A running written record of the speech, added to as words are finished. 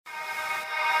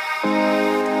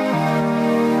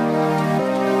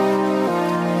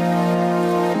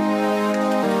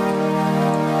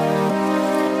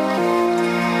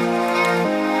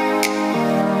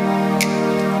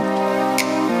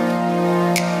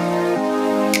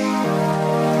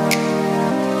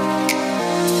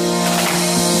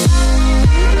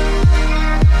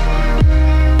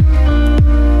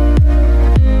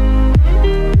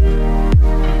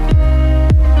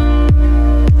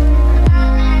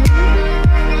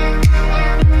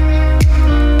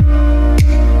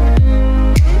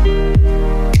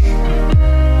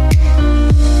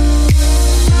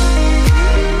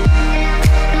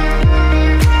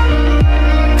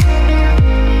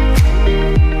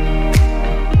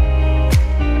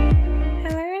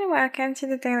welcome to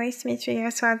the Daily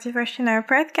Wigglesworth Devotional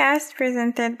podcast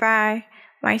presented by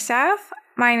myself.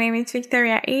 My name is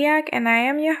Victoria Iyak and I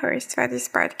am your host for this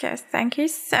podcast. Thank you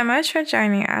so much for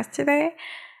joining us today,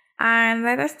 and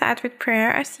let us start with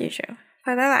prayer as usual.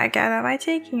 Father, Lord God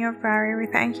Almighty, King of Glory,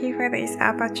 we thank you for this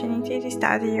opportunity to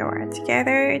study your word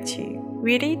together, to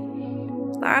read it.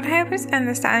 Lord, help us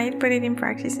understand it, put it in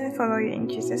practice, and follow you in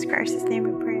Jesus Christ's name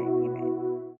we pray.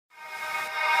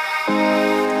 So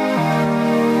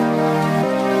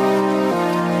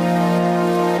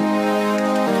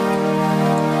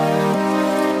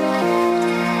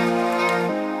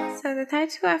the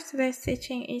title of today's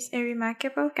teaching is A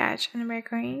Remarkable Catch, and we're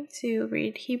going to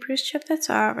read Hebrews chapter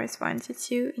 12 verse 1 to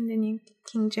 2 in the New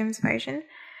King James Version,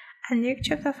 and Luke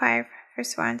chapter 5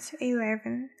 verse 1 to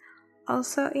 11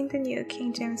 also in the New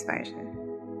King James Version.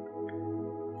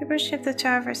 Hebrews chapter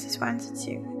 12 verses 1 to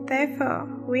 2. Therefore,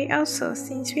 we also,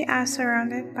 since we are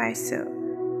surrounded by so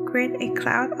great a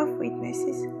cloud of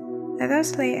witnesses, let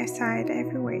us lay aside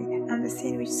every weight and the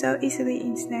sin which so easily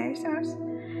ensnares us,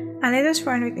 and let us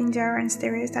run with endurance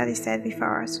the race that is set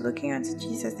before us, looking unto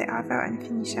Jesus, the author and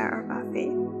finisher of our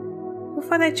faith, who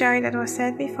for the joy that was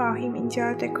set before him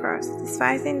endured the cross,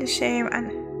 despising the shame,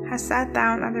 and has sat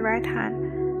down at the right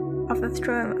hand of the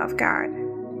throne of God.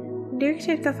 Luke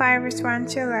chapter 5 verse 1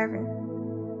 to 11.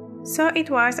 So it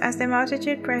was, as the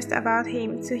multitude pressed about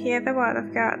him to hear the word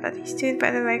of God, that he stood by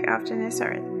the lake of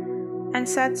Gennesaret, and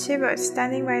saw two boats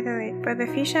standing by the lake, but the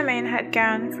fishermen had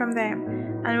gone from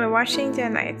them, and were washing their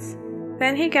nets.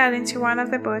 Then he got into one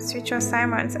of the boats, which was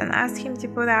Simon's, and asked him to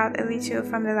put out a little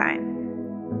from the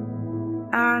line.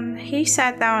 And he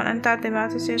sat down and taught the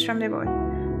multitudes from the boat.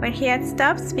 When he had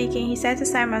stopped speaking, he said to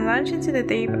Simon, Launch into the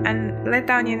deep, and let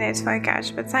down your nets for a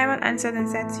catch. But Simon answered and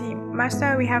said to him,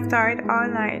 Master, we have toiled all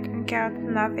night, and caught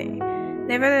nothing.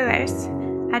 Nevertheless,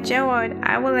 at your word,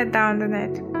 I will let down the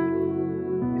net.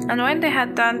 And when they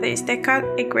had done this, they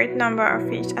caught a great number of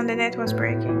fish, and the net was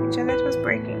breaking.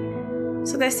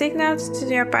 So they signaled to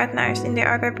their partners in the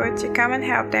other boat to come and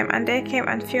help them, and they came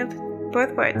and filled both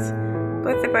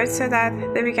the boats, so that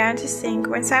they began to sink.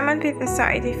 When Simon Peter saw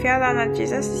it, he fell down at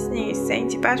Jesus' knees, saying,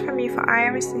 Depart from me, for I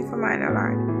am a sinful man, O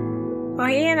Lord. For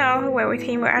he and all who were with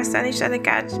him were astonished at the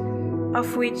catch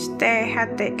of which they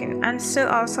had taken, and so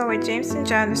also were James and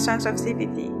John, the sons of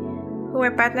Zebedee, who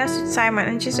were partners with Simon.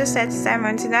 And Jesus said to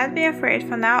Simon, Do not be afraid,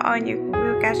 from now on you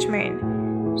will catch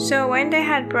men. So when they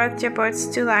had brought their boats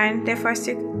to land, they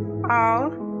forsook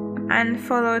all and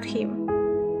followed him.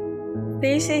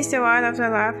 This is the word of the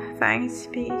Lord. Thanks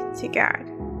be to God.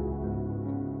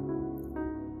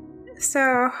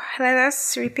 So let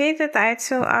us repeat the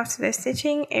title of today's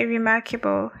teaching, A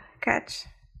Remarkable Catch.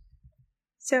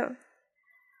 So,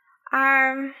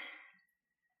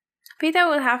 Peter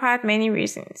would have had many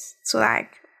reasons to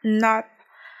not,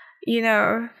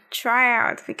 try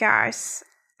out, because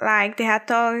they had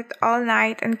toiled all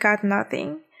night and caught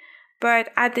nothing.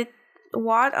 But at the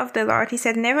word of the Lord, he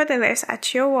said, Nevertheless,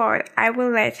 at your word, I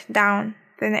will let down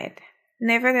the net.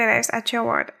 Nevertheless, at your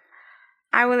word,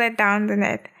 I will let down the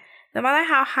net. No matter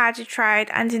how hard you tried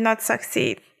and did not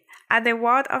succeed, at the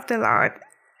word of the Lord,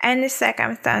 any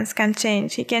circumstance can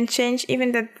change. He can change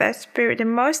even the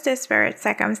most desperate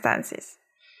circumstances,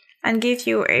 and give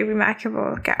you a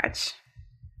remarkable catch.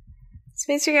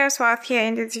 Wigglesworth here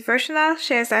in the devotional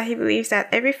shares that he believes that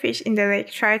every fish in the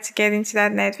lake tried to get into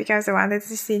that net because they wanted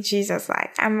to see Jesus.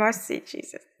 I must see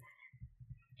Jesus.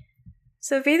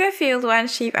 So Peter filled one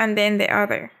ship and then the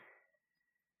other.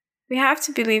 We have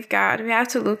to believe God. We have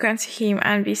to look unto him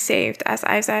and be saved, as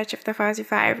Isaiah chapter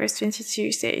 45 verse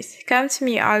 22 says, Come to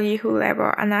me, all you who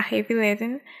labor and are heavy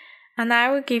laden, and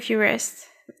I will give you rest.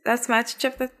 That's Matthew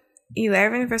chapter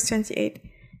 11 verse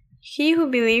 28. He who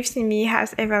believes in me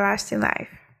has everlasting life.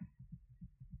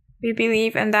 We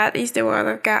believe, and that is the word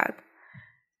of God.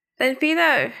 Then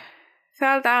Peter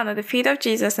fell down at the feet of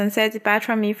Jesus and said, Depart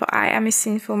from me, for I am a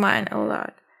sinful man, O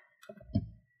Lord.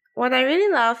 What I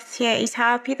really loved here is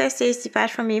how Peter says, Depart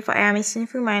from me, for I am a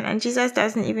sinful man, and Jesus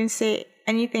doesn't even say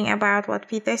anything about what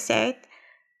Peter said,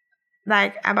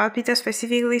 about Peter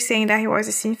specifically saying that he was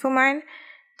a sinful man.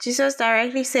 Jesus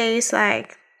directly says,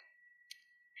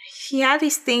 he had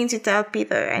his thing to tell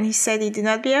Peter, and he said, Do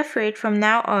not be afraid, from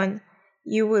now on,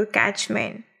 you will catch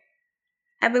men.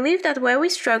 I believe that where we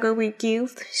struggle with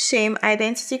guilt, shame,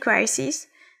 identity crisis,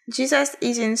 Jesus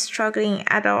isn't struggling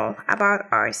at all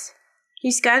about us.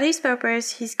 He's got his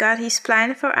purpose, he's got his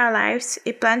plan for our lives,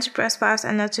 a plan to prosper us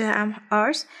and not to harm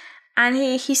us, and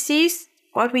he sees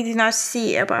what we do not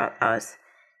see about us.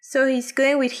 So he's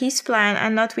going with his plan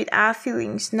and not with our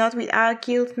feelings, not with our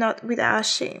guilt, not with our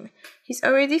shame. He's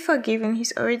already forgiven,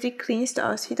 he's already cleansed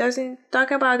us. He doesn't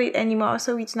talk about it anymore,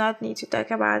 so we do not need to talk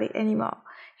about it anymore.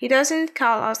 He doesn't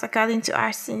call us according to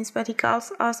our sins, but he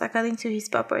calls us according to his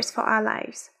purpose for our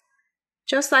lives.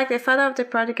 Just like the father of the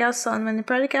prodigal son, when the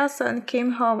prodigal son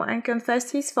came home and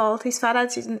confessed his fault, his father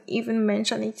didn't even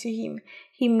mention it to him.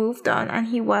 He moved on and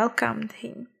he welcomed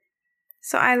him.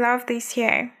 So I love this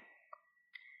here.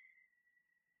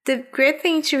 The great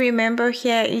thing to remember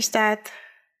here is that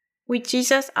with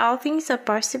Jesus, all things are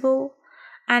possible,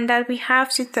 and that we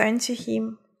have to turn to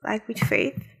him, like with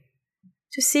faith.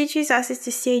 To see Jesus is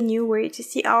to see a new way, to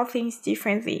see all things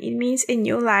differently. It means a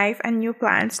new life and new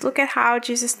plans. Look at how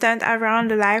Jesus turned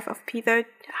around the life of Peter,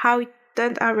 how he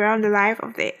turned around the life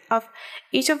of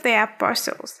each of the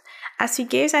apostles. As we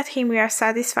gaze at him, we are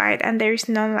satisfied, and there is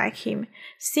none like him.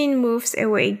 Sin moves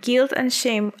away. Guilt and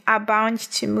shame are bound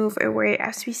to move away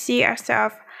as we see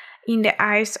ourselves in the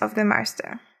eyes of the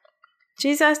Master.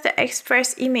 Jesus, the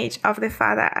express image of the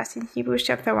Father, as in Hebrews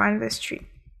chapter 1, verse 3.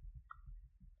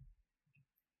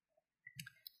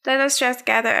 Let us just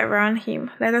gather around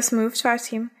him. Let us move towards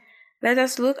him. Let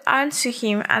us look unto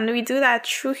him, and we do that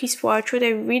through his word, through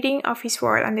the reading of his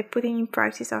word and the putting in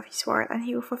practice of his word, and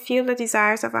he will fulfill the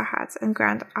desires of our hearts and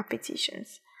grant our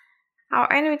petitions. I'll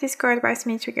end with this quote by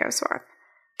Wigglesworth.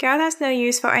 God has no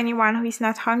use for anyone who is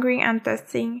not hungering and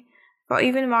thirsting for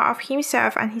even more of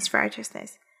himself and his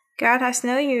righteousness. God has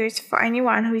no use for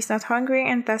anyone who is not hungering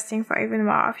and thirsting for even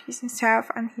more of himself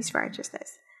and his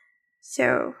righteousness.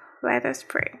 So, let us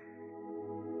pray.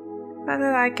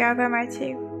 Father, Lord God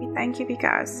Almighty, we thank you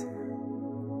because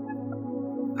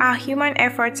our human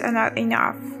efforts are not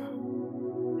enough.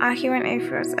 Our human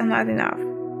efforts are not enough.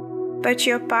 But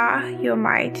your power, your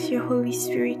might, your Holy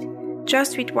Spirit,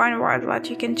 just with one word, Lord,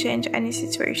 you can change any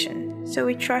situation. So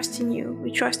we trust in you,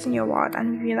 we trust in your word,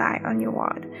 and we rely on your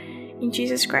word. In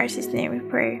Jesus Christ's name we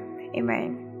pray.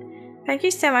 Amen. Thank you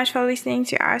so much for listening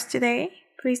to us today.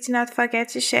 Please do not forget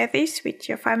to share this with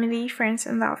your family, friends,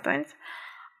 and loved ones.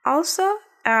 Also,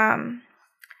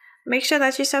 make sure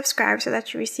that you subscribe so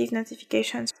that you receive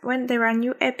notifications when there are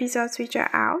new episodes which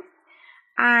are out.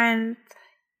 And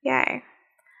yeah,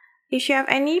 if you have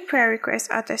any prayer requests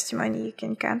or testimony, you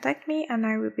can contact me and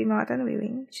I will be more than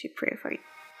willing to pray for you.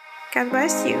 God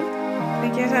bless you.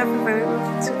 Make yourself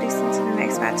available to listen to the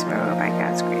next part tomorrow by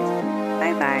God's grace.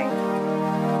 Bye bye.